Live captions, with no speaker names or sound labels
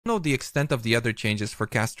know the extent of the other changes for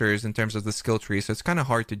casters in terms of the skill tree, so it's kind of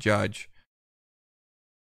hard to judge.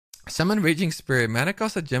 Summon Raging Spirit. Mana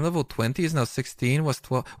cost at gem level 20 is now 16, was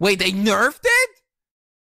 12. Wait, they nerfed it?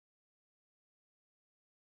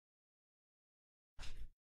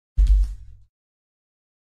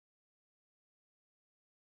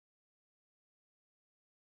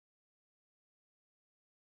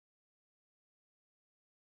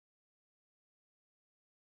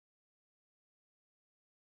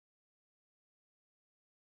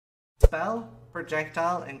 Spell,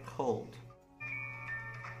 projectile, and cold.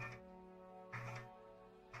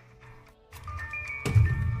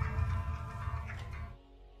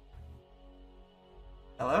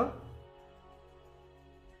 Hello?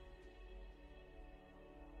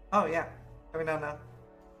 Oh yeah, coming down now.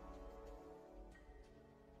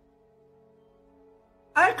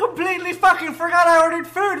 I completely fucking forgot I ordered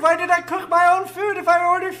food! Why did I cook my own food if I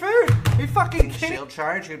ordered food? Are you fucking kidding? Shield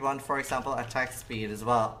charge, you'd want, for example, attack speed as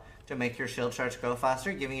well to make your shield charge go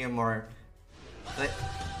faster, giving you more...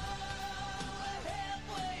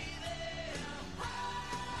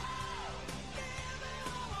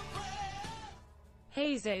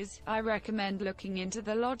 Hazes, I recommend looking into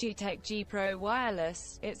the Logitech G Pro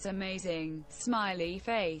Wireless, it's amazing, smiley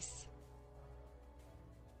face.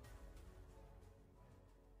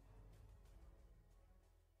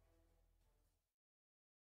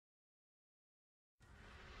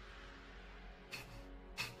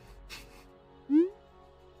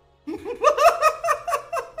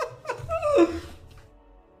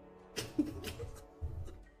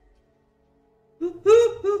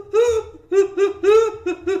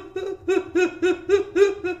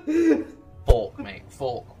 Fork, mate,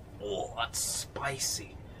 fork. Oh, that's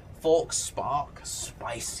spicy. Fork spark,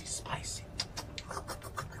 spicy, spicy.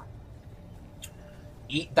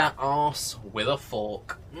 Eat that ass with a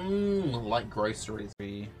fork. Mmm, like groceries.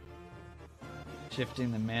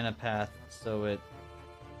 Shifting the mana path so it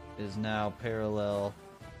is now parallel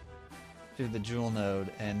to the jewel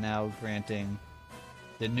node and now granting...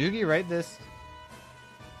 Did Noogie write this?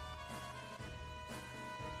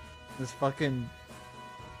 This fucking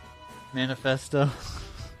manifesto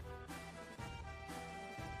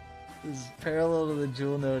is parallel to the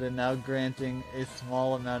jewel node and now granting a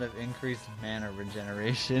small amount of increased mana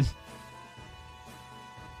regeneration.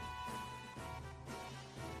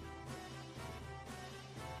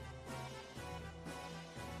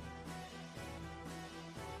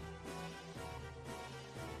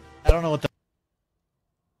 I don't know what the...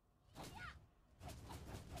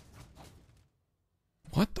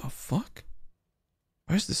 What the fuck?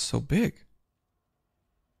 Why is this so big?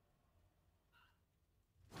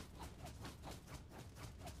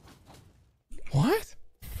 What?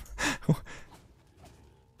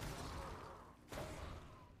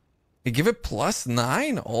 They give it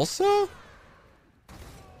 +9 also?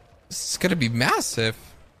 This is gonna be massive.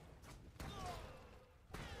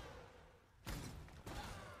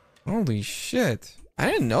 Holy shit.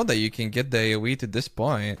 I didn't know that you can get the AoE to this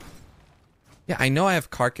point. Yeah, I know I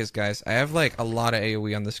have Carcass, guys. I have like a lot of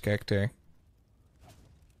AoE on this character.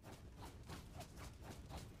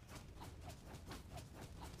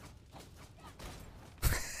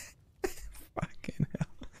 Fucking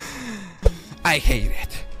hell. I hate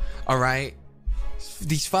it. Alright?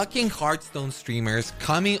 These fucking Hearthstone streamers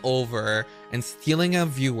coming over and stealing our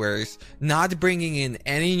viewers, not bringing in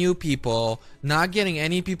any new people, not getting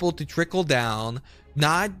any people to trickle down,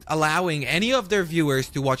 not allowing any of their viewers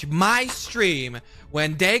to watch my stream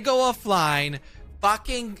when they go offline.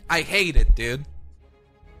 Fucking, I hate it, dude.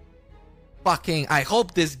 Fucking, I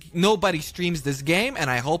hope nobody streams this game, and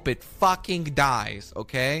I hope it fucking dies,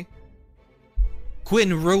 okay?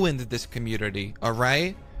 Quinn ruined this community,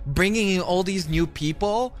 alright? Bringing in all these new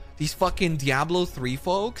people, these fucking Diablo 3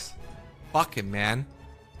 folks. Fuck him, man.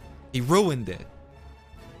 He ruined it.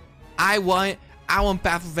 I want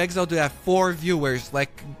Path of Exile to have 4 viewers,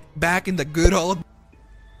 like back in the good old...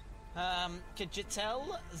 Could you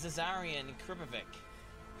tell Zazarian Kripovic?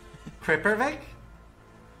 Kripovic?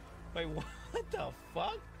 Wait, what the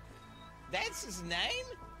fuck? That's his name?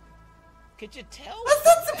 Could you tell? What's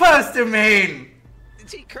that supposed to mean?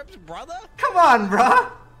 Is he Crip's brother? Come on,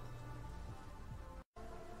 bruh!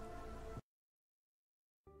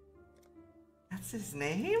 That's his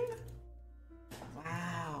name?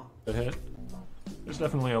 Wow. Good hit. There's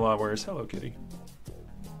definitely a lot worse. Hello, Kitty.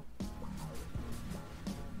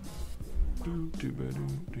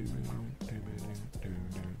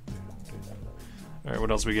 Alright, what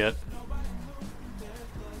else we get?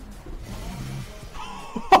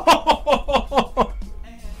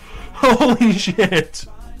 Holy shit!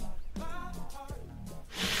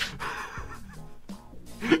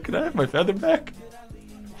 Can I have my feather back?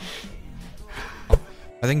 I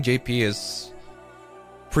think JP is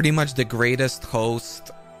pretty much the greatest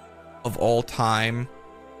host of all time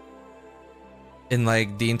in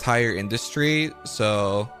like the entire industry.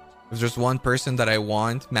 So if there's one person that I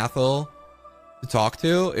want Mathil to talk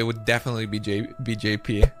to, it would definitely be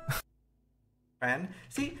JP. Friend.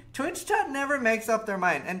 See, Twitch chat never makes up their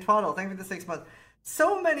mind. And Twaddle, thank you for the 6 months.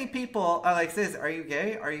 So many people are like, "Sis, are you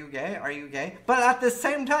gay? Are you gay? Are you gay?" But at the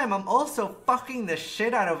same time, I'm also fucking the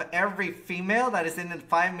shit out of every female that is in a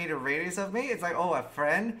 5-meter radius of me. It's like, oh, a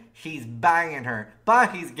friend, he's banging her,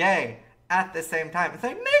 but he's gay at the same time. It's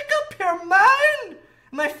like, make up your mind!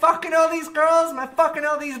 Am I fucking all these girls? Am I fucking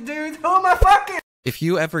all these dudes? Who am I fucking? If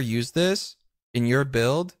you ever use this in your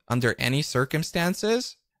build under any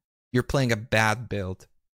circumstances, you're playing a bad build,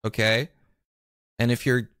 okay? And if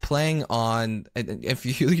you're playing on, if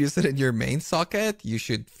you use it in your main socket, you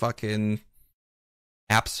should fucking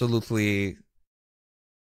absolutely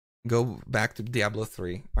go back to Diablo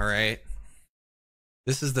 3, alright?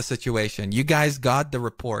 This is the situation. You guys got the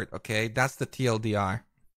report, okay? That's the TLDR.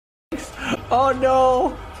 Oh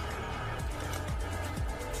no!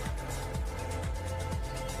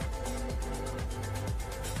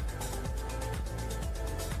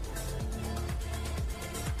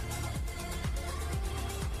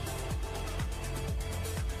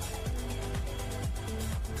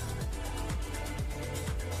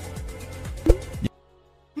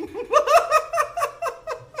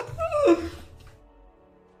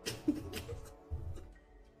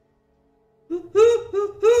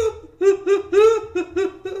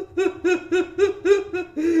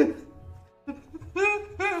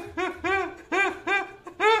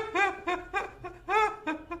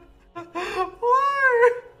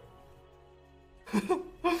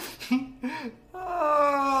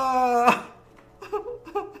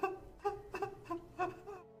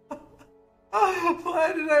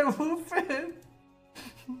 Why did I move it?